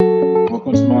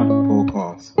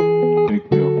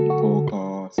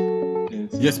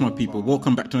Yes, my people,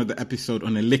 welcome back to another episode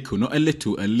on a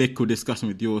little discussion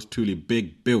with yours truly,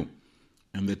 Big Bill.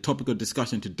 And the topic of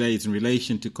discussion today is in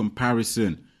relation to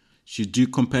comparison. Should you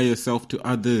compare yourself to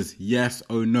others? Yes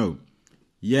or no?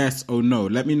 Yes or no?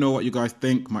 Let me know what you guys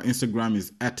think. My Instagram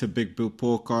is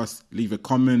 @BigBillPodcast. Leave a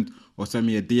comment or send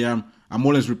me a DM. I'm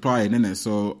always replying, innit?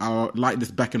 So I like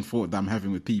this back and forth that I'm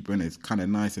having with people, and it's kind of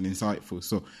nice and insightful.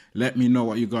 So let me know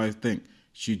what you guys think.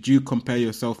 Should you compare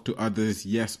yourself to others?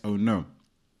 Yes or no?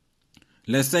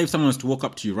 Let's say if someone was to walk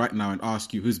up to you right now and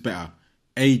ask you who's better,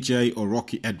 AJ or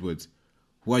Rocky Edwards.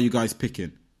 Who are you guys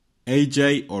picking?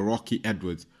 AJ or Rocky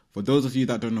Edwards? For those of you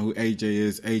that don't know who AJ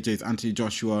is Anthony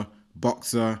Joshua,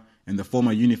 boxer and the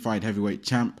former unified heavyweight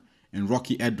champ. And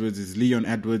Rocky Edwards is Leon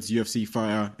Edwards, UFC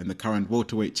fighter and the current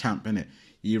welterweight champ, innit?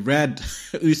 He read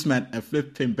Usman a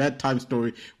flipping bedtime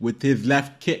story with his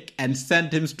left kick and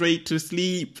sent him straight to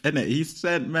sleep, innit? He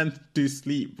sent men to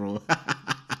sleep, bro.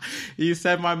 He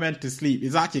sent my man to sleep.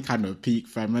 It's actually kind of peak,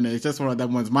 fam, innit? It's just one of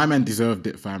them ones. My man deserved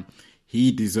it, fam.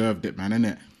 He deserved it, man,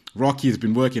 innit? Rocky has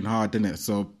been working hard, innit?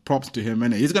 So props to him,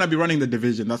 innit? He's going to be running the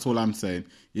division. That's all I'm saying.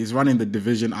 He's running the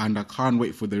division and I can't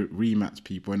wait for the rematch,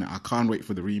 people, innit? I can't wait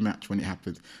for the rematch when it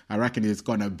happens. I reckon it's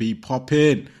going to be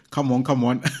popping. Come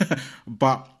on.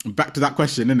 But back to that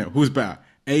question, innit? Who's better?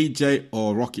 AJ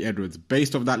or Rocky Edwards?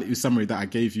 Based off that little summary that I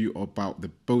gave you about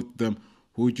both of them,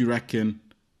 who do you reckon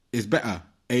is better?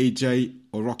 AJ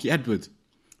or Rocky Edwards?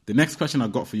 The next question I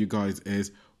got for you guys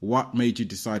is, what made you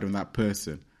decide on that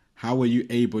person? How were you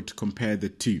able to compare the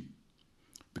two?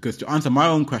 Because to answer my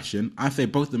own question, I say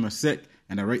both of them are sick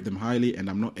and I rate them highly, and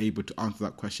I'm not able to answer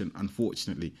that question,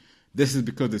 unfortunately. This is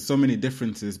because there's so many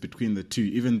differences between the two.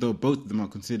 Even though both of them are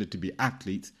considered to be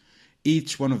athletes,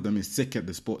 each one of them is sick at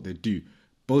the sport they do.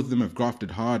 Both of them have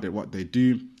grafted hard at what they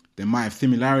do. They might have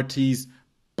similarities,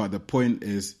 but the point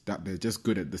is that they're just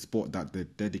good at the sport that they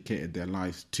dedicated their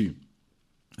lives to.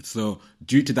 So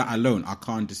due to that alone, I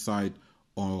can't decide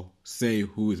or say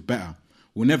who is better.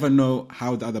 We'll never know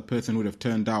how the other person would have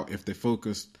turned out if they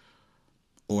focused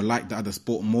or liked the other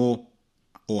sport more,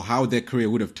 or how their career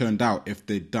would have turned out if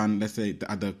they'd done, let's say,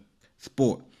 the other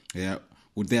sport. Yeah,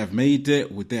 would they have made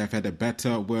it? Would they have had a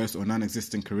better, worse, or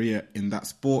non-existent career in that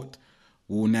sport?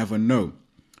 We'll never know.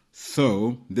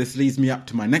 So this leads me up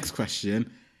to my next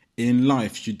question. In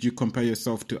life, should you compare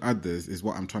yourself to others, is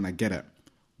what I'm trying to get at.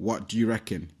 What do you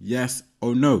reckon? Yes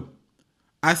or no?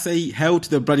 I say hell to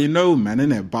the bloody no, man,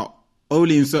 innit? But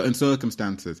only in certain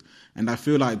circumstances. And I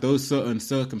feel like those certain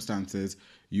circumstances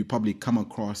you probably come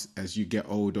across as you get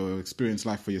older or experience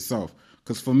life for yourself.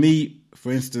 Because for me,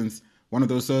 for instance, one of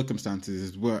those circumstances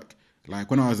is work. Like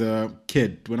when I was a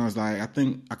kid, when I was like, I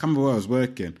can't remember where I was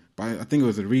working, but I think it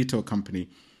was a retail company.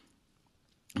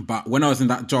 But when I was in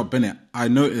that job, innit, I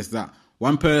noticed that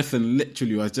one person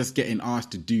literally was just getting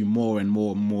asked to do more and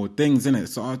more and more things, innit?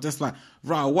 So I was just like,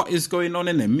 right, what is going on,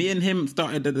 innit? Me and him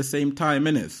started at the same time,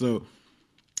 innit? So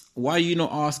why are you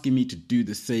not asking me to do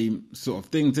the same sort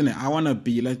of things, innit? I want to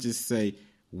be, let's just say,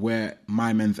 where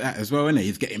my man's at as well, innit?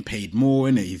 He's getting paid more,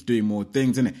 innit? He's doing more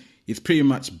things, innit? He's pretty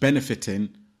much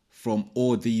benefiting from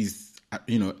all these,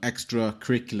 extra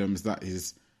curriculums that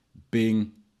is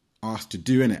being asked to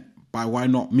do, innit? But why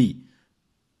not me?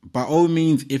 By all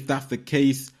means, if that's the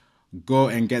case, go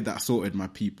and get that sorted, my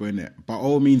people, innit? By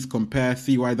all means, compare,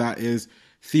 see why that is,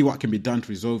 see what can be done to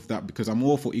resolve that, because I'm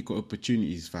all for equal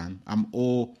opportunities, fam. I'm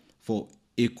all for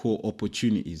equal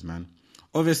opportunities, man.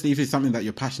 Obviously, if it's something that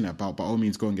you're passionate about, by all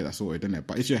means, go and get that sorted, innit?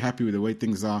 But if you're happy with the way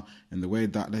things are and the way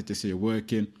that, let's just say, you're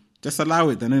working, just allow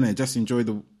it then, innit? Just enjoy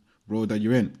the role that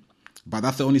you're in. But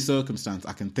that's the only circumstance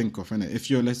I can think of, innit? If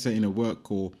you're, let's say, in a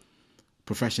work or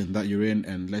profession that you're in,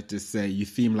 and let's just say you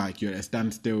seem like you're at a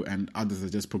standstill and others are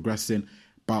just progressing,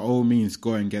 by all means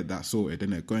go and get that sorted,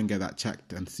 innit? Go and get that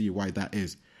checked and see why that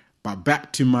is. But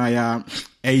back to my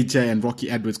AJ and Rocky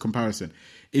Edwards comparison.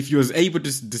 If you was able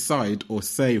to decide or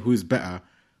say who's better,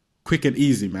 quick and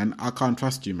easy, man, I can't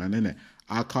trust you, man, innit?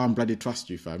 I can't bloody trust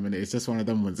you, fam, innit? It's just one of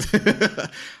them ones.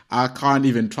 I can't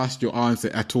even trust your answer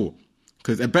at all.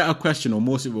 Because a better question or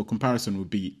more suitable comparison would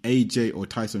be AJ or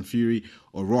Tyson Fury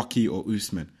or Rocky or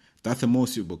Usman. That's a more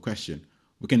suitable question.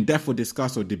 We can definitely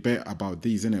discuss or debate about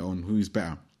these, innit, on who's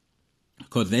better.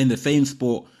 Because they're in the same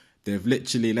sport. They've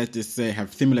literally, let's just say,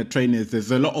 have similar trainers.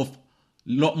 There's a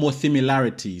lot more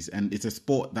similarities. And it's a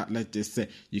sport that, let's just say,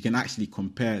 you can actually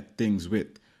compare things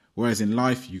with. Whereas in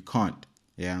life, you can't.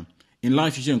 Yeah. In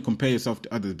life, you shouldn't compare yourself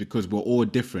to others because we're all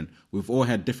different. We've all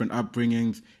had different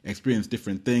upbringings, experienced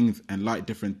different things, and liked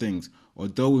different things.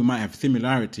 Although we might have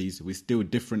similarities, we're still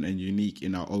different and unique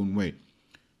in our own way.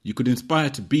 You could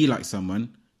inspire to be like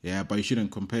someone, yeah, but you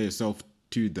shouldn't compare yourself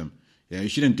to them. Yeah, you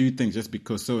shouldn't do things just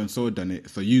because so and so done it,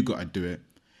 so you got to do it.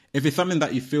 If it's something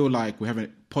that you feel like will have a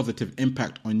positive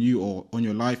impact on you or on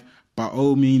your life, by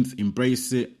all means,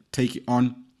 embrace it, take it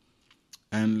on,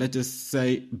 and let's just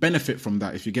say benefit from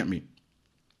that, if you get me.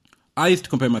 I used to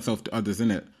compare myself to others,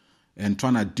 innit, and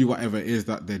trying to do whatever it is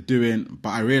that they're doing, but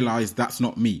I realized that's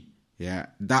not me. Yeah,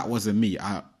 that wasn't me.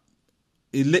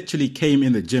 It literally came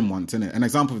in the gym once, innit? An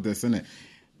example of this, innit?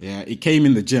 Yeah, it came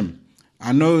in the gym.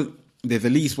 I know there's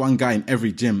at least one guy in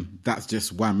every gym that's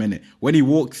just wham, innit? When he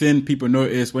walks in, people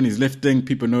notice. When he's lifting,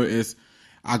 people notice.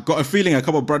 I got a feeling a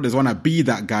couple of brothers want to be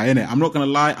that guy, innit? I'm not going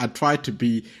to lie, I tried to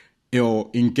be,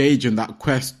 engage in that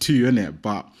quest too, innit?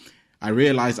 But I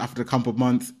realized after a couple of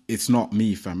months, it's not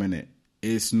me, fam, innit?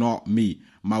 It's not me.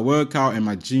 My workout and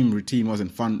my gym routine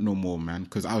wasn't fun no more, man,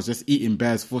 because I was just eating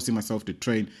bears, forcing myself to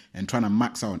train and trying to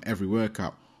max out on every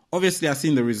workout. Obviously, I've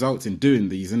seen the results in doing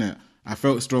these, innit? I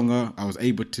felt stronger. I was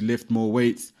able to lift more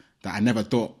weights that I never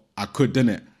thought I could,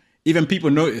 innit? Even people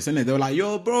noticed, innit? They were like,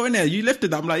 yo, bro, innit? You lifted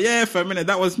that. I'm like, yeah, for a minute,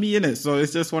 that was me, innit? So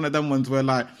it's just one of them ones where,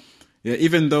 like, yeah,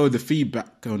 even though the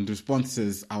feedback and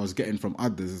responses I was getting from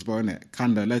others as well, innit,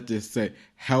 kind of, let's just say,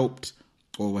 helped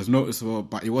or was noticeable,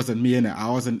 but it wasn't me, innit? I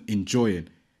wasn't enjoying,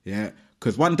 yeah?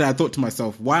 Because one day I thought to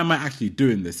myself, why am I actually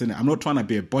doing this, innit? I'm not trying to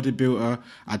be a bodybuilder.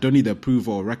 I don't need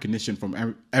approval or recognition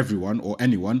from everyone or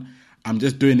anyone. I'm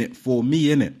just doing it for me,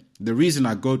 innit? The reason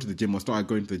I go to the gym or started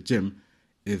going to the gym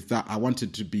is that I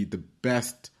wanted to be the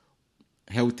best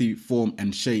healthy form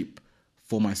and shape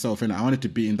for myself, innit? I wanted to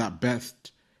be in that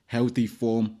best healthy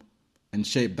form and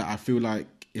shape that I feel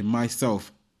like in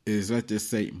myself is, let's just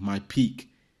say, my peak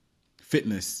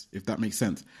fitness, if that makes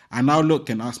sense. I now look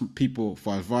and ask people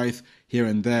for advice here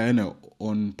and there,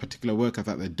 on particular workouts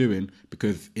that they're doing,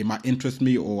 because it might interest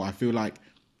me, or I feel like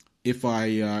if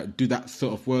I do that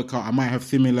sort of workout, I might have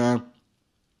similar,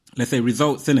 let's say,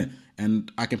 results in it,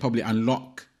 and I can probably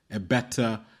unlock a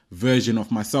better version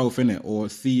of myself in it, or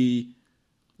see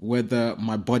whether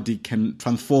my body can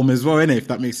transform as well, innit, if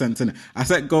that makes sense, innit. I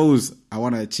set goals I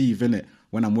want to achieve, innit,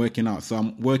 when I'm working out. So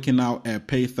I'm working out at a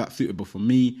pace that's suitable for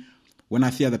me. When I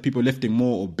see other people lifting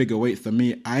more or bigger weights than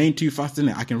me, I ain't too fast in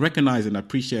it. I can recognize and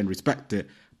appreciate and respect it,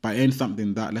 but it ain't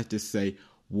something that, let's just say,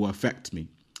 will affect me.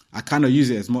 I kind of use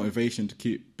it as motivation to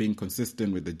keep being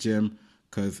consistent with the gym,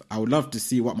 because I would love to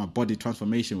see what my body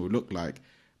transformation will look like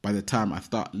by the time I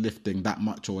start lifting that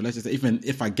much, or let's just say even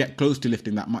if I get close to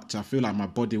lifting that much, I feel like my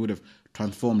body would have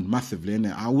transformed massively, and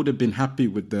I would have been happy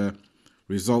with the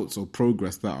results or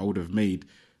progress that I would have made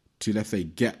to, let's say,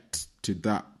 get to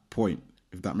that point,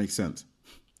 if that makes sense.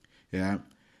 Yeah,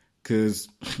 because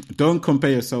don't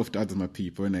compare yourself to others, my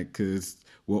people, innit? Because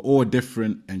we're all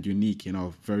different and unique in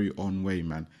our very own way,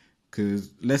 man.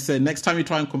 Because let's say next time you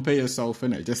try and compare yourself,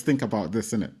 innit, just think about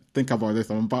this, innit? Think about this.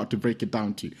 I'm about to break it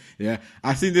down to you. Yeah,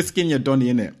 I see this skinnier Donny,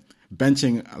 innit,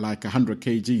 benching like 100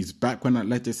 kgs back when,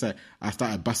 let's just say, I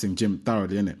started busting gym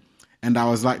thoroughly, innit. And I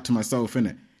was like to myself,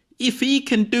 innit, if he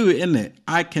can do it, innit,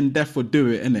 I can therefore do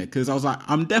it, innit. Because I was like,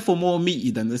 I'm therefore more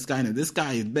meaty than this guy, innit. This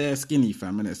guy is bare skinny,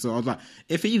 fam, innit. So I was like,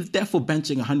 if he's therefore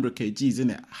benching 100 kgs,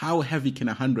 innit, how heavy can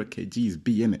 100 kgs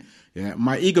be, innit? Yeah,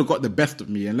 my ego got the best of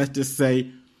me, and let's just say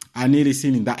I nearly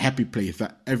seen in that happy place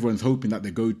that everyone's hoping that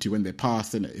they go to when they pass,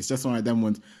 innit. It's just one of them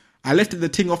ones. I lifted the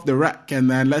thing off the rack, and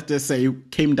then let's just say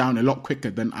it came down a lot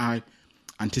quicker than I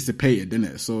anticipated,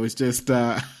 innit. So it's just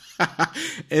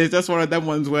it's just one of them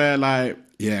ones where, like,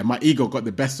 yeah, my ego got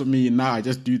the best of me, and now I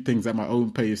just do things at my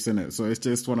own pace, innit. So it's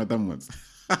just one of them ones.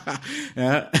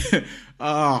 Yeah.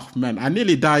 Oh man, I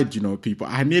nearly died, people.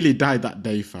 I nearly died that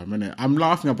day, fam, innit. I'm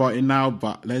laughing about it now,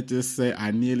 but let's just say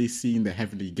I nearly seen the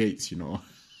heavenly gates,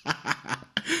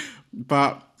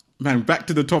 But man, back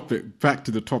to the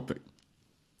topic.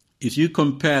 If you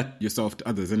compare yourself to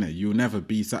others, innit, you'll never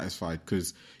be satisfied,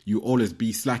 because you always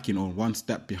be slacking on one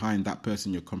step behind that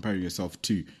person you're comparing yourself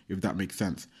to, if that makes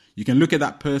sense. You can look at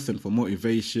that person for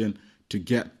motivation to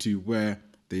get to where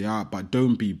they are, but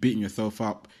don't be beating yourself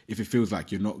up if it feels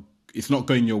like it's not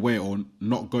going your way, or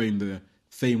not going the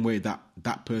same way that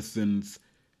that person's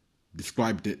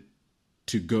described it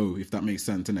to go, if that makes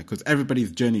sense, innit? Because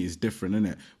everybody's journey is different,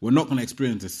 innit? We're not going to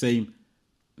experience the same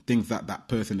things that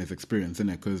person has experienced,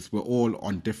 innit? Because we're all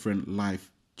on different life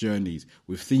journeys.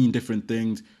 We've seen different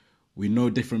things. We know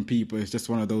different people. It's just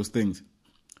one of those things.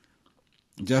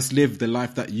 Just live the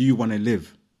life that you want to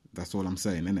live. That's all I'm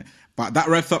saying, innit? But that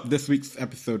wraps up this week's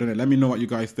episode, innit? Let me know what you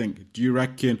guys think. Do you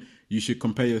reckon you should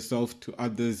compare yourself to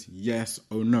others? Yes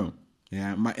or no?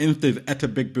 Yeah, my Insta is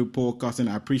 @BigBillPodcast, and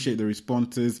I appreciate the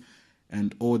responses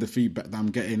and all the feedback that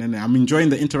I'm getting, innit? I'm enjoying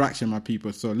the interaction, my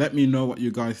people. So let me know what you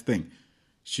guys think.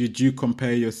 Should you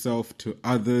compare yourself to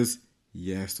others?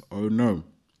 Yes or no?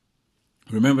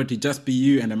 Remember to just be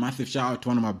you, and a massive shout out to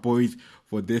one of my boys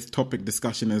for this topic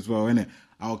discussion as well, innit?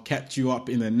 I'll catch you up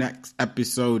in the next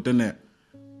episode, innit?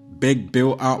 Big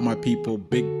Bill out, my people.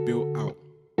 Big Bill out.